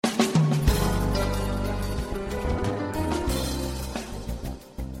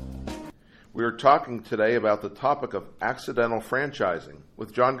We are talking today about the topic of accidental franchising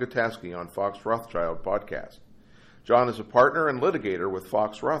with John Gutaski on Fox Rothschild podcast. John is a partner and litigator with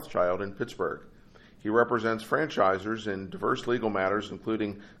Fox Rothschild in Pittsburgh. He represents franchisors in diverse legal matters,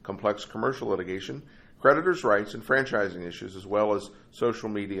 including complex commercial litigation, creditors' rights, and franchising issues, as well as social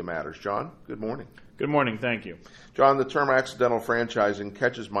media matters. John, good morning. Good morning. Thank you. John, the term accidental franchising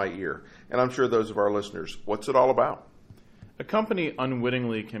catches my ear, and I'm sure those of our listeners. What's it all about? A company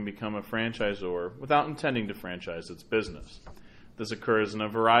unwittingly can become a franchisor without intending to franchise its business. This occurs in a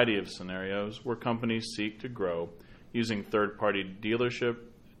variety of scenarios where companies seek to grow using third-party dealership,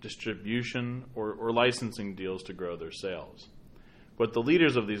 distribution, or licensing deals to grow their sales. What the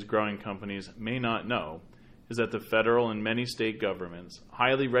leaders of these growing companies may not know is that the federal and many state governments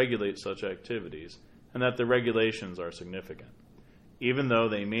highly regulate such activities and that the regulations are significant. Even though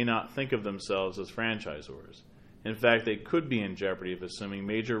they may not think of themselves as franchisors, in fact, they could be in jeopardy of assuming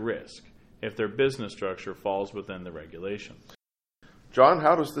major risk if their business structure falls within the regulations. John,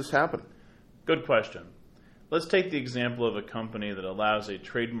 how does this happen? Good question. Let's take the example of a company that allows a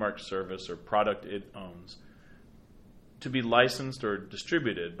trademark service or product it owns to be licensed or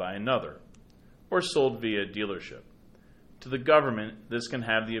distributed by another, or sold via dealership. To the government, this can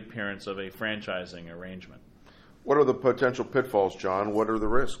have the appearance of a franchising arrangement. What are the potential pitfalls, John? What are the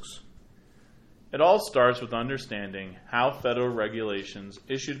risks? It all starts with understanding how federal regulations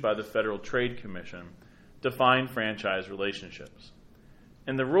issued by the Federal Trade Commission define franchise relationships.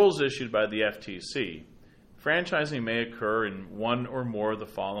 In the rules issued by the FTC, franchising may occur in one or more of the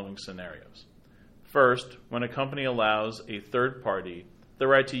following scenarios. First, when a company allows a third party the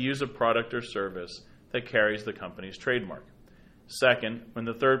right to use a product or service that carries the company's trademark. Second, when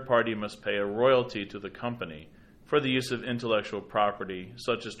the third party must pay a royalty to the company for the use of intellectual property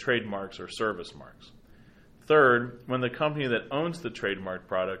such as trademarks or service marks. Third, when the company that owns the trademark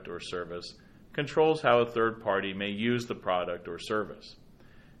product or service controls how a third party may use the product or service.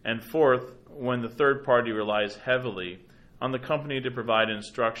 And fourth, when the third party relies heavily on the company to provide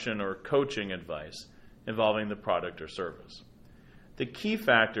instruction or coaching advice involving the product or service. The key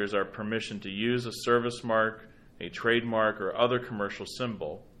factors are permission to use a service mark, a trademark, or other commercial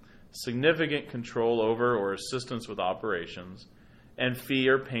symbol, significant control over or assistance with operations, and fee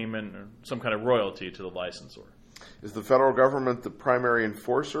or payment or some kind of royalty to the licensor. Is the federal government the primary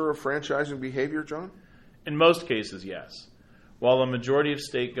enforcer of franchising behavior, John? In most cases, yes. While a majority of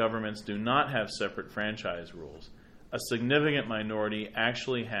state governments do not have separate franchise rules, a significant minority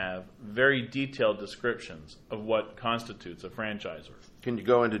actually have very detailed descriptions of what constitutes a franchisor. Can you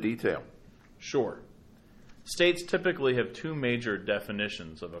go into detail? Sure. States typically have two major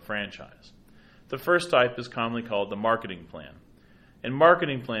definitions of a franchise. The first type is commonly called the marketing plan. In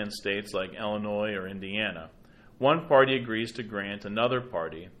marketing plan states like Illinois or Indiana, one party agrees to grant another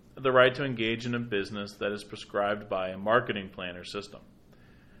party the right to engage in a business that is prescribed by a marketing plan or system.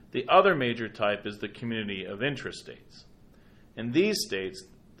 The other major type is the community of interest states. In these states,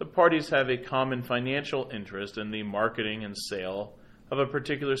 the parties have a common financial interest in the marketing and sale of a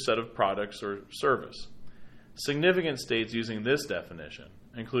particular set of products or service. Significant states using this definition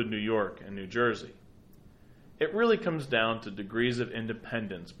include New York and New Jersey. It really comes down to degrees of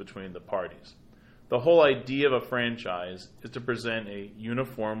independence between the parties. The whole idea of a franchise is to present a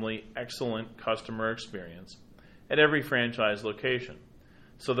uniformly excellent customer experience at every franchise location.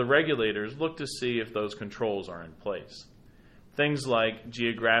 So the regulators look to see if those controls are in place. Things like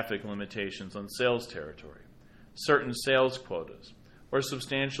geographic limitations on sales territory, certain sales quotas, or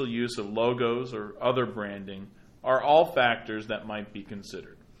substantial use of logos or other branding are all factors that might be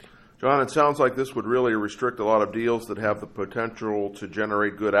considered. John, it sounds like this would really restrict a lot of deals that have the potential to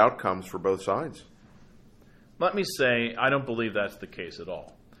generate good outcomes for both sides. Let me say, I don't believe that's the case at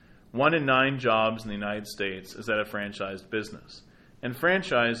all. 1 in 9 jobs in the United States is at a franchised business, and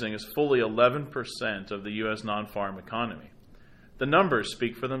franchising is fully 11% of the U.S. non-farm economy. The numbers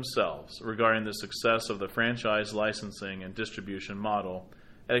speak for themselves regarding the success of the franchise licensing and distribution model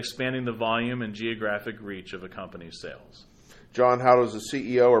at expanding the volume and geographic reach of a company's sales. John, how does a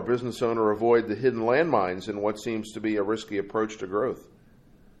CEO or business owner avoid the hidden landmines in what seems to be a risky approach to growth?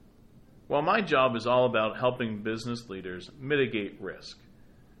 Well, my job is all about helping business leaders mitigate risk.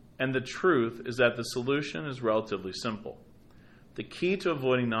 And the truth is that the solution is relatively simple. The key to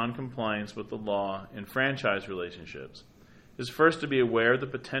avoiding noncompliance with the law in franchise relationships is first to be aware of the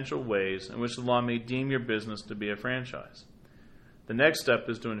potential ways in which the law may deem your business to be a franchise. The next step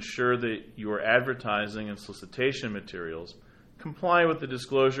is to ensure that your advertising and solicitation materials comply with the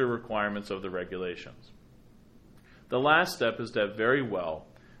disclosure requirements of the regulations. The last step is to have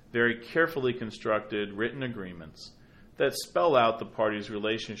very carefully constructed written agreements that spell out the parties'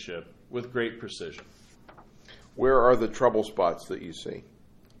 relationship with great precision. Where are the trouble spots that you see?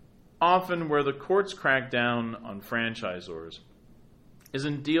 Often where the courts crack down on franchisors is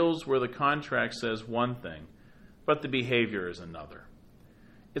in deals where the contract says one thing, but the behavior is another.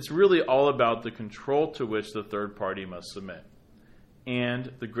 It's really all about the control to which the third party must submit.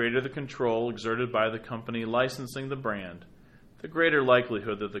 And the greater the control exerted by the company licensing the brand, the greater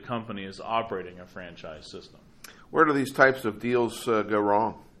likelihood that the company is operating a franchise system. Where do these types of deals go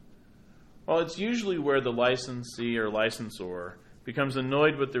wrong? Well, it's usually where the licensee or licensor becomes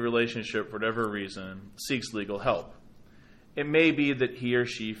annoyed with the relationship for whatever reason, seeks legal help. It may be that he or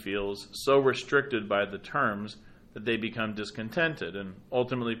she feels so restricted by the terms that they become discontented and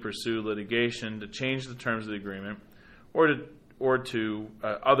ultimately pursue litigation to change the terms of the agreement or to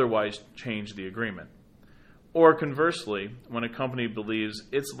otherwise change the agreement. Or conversely, when a company believes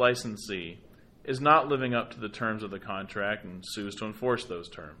its licensee is not living up to the terms of the contract and sues to enforce those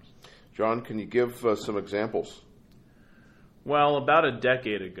terms. John, can you give some examples? Well, about a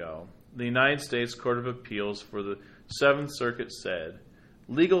decade ago, the United States Court of Appeals for the Seventh Circuit said,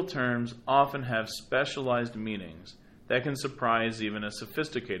 legal terms often have specialized meanings that can surprise even a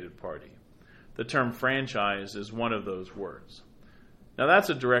sophisticated party. The term franchise is one of those words. Now that's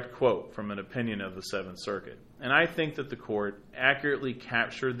a direct quote from an opinion of the Seventh Circuit, and I think that the court accurately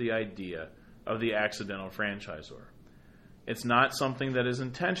captured the idea of the accidental franchisor. It's not something that is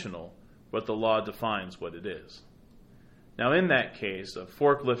intentional, but the law defines what it is. Now in that case, a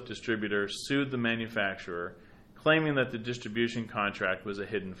forklift distributor sued the manufacturer, claiming that the distribution contract was a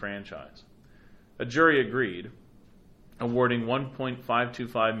hidden franchise. A jury agreed, awarding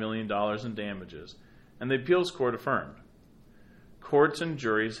 $1.525 million in damages, and the appeals court affirmed. Courts and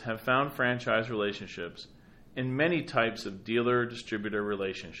juries have found franchise relationships in many types of dealer-distributor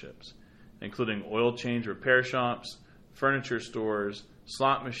relationships, including oil change repair shops, furniture stores,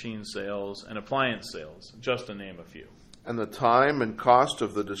 slot machine sales, and appliance sales, just to name a few. And the time and cost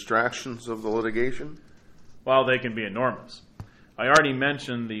of the distractions of the litigation? While they can be enormous. I already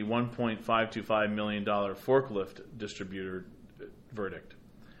mentioned the $1.525 million forklift distributor verdict.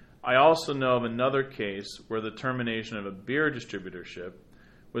 I also know of another case where the termination of a beer distributorship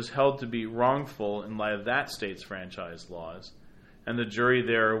was held to be wrongful in light of that state's franchise laws, and the jury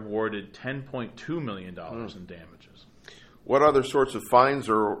there awarded $10.2 million in damages. What other sorts of fines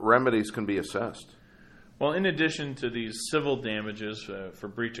or remedies can be assessed? Well, in addition to these civil damages for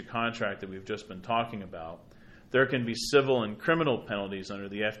breach of contract that we've just been talking about, there can be civil and criminal penalties under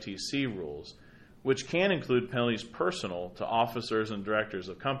the FTC rules, which can include penalties personal to officers and directors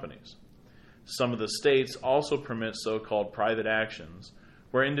of companies. Some of the states also permit so-called private actions,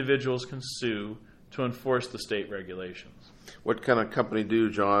 where individuals can sue to enforce the state regulations. What can a company do,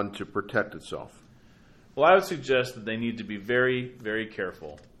 John, to protect itself? Well, I would suggest that they need to be very, very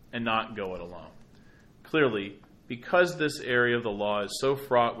careful and not go it alone. Clearly, because this area of the law is so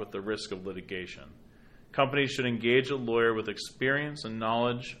fraught with the risk of litigation, companies should engage a lawyer with experience and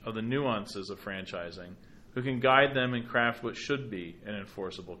knowledge of the nuances of franchising who can guide them and craft what should be an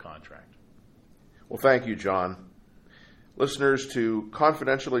enforceable contract. Well, thank you, John. Listeners, to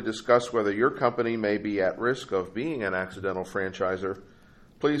confidentially discuss whether your company may be at risk of being an accidental franchisor,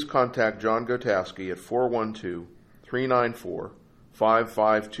 please contact John Gotowski at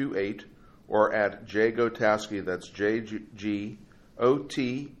 412-394-5528 or at jgotowski, that's Jgotaskie,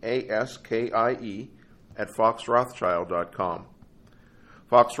 at foxrothschild.com.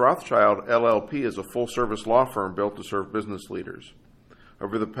 Fox Rothschild LLP is a full-service law firm built to serve business leaders.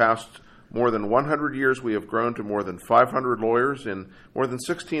 Over the past more than 100 years, we have grown to more than 500 lawyers in more than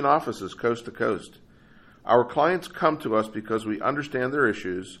 16 offices coast to coast. Our clients come to us because we understand their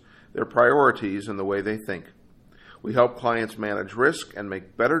issues, their priorities, and the way they think. We help clients manage risk and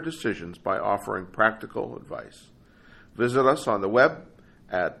make better decisions by offering practical advice. Visit us on the web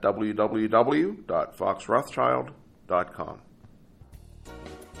at www.foxrothschild.com.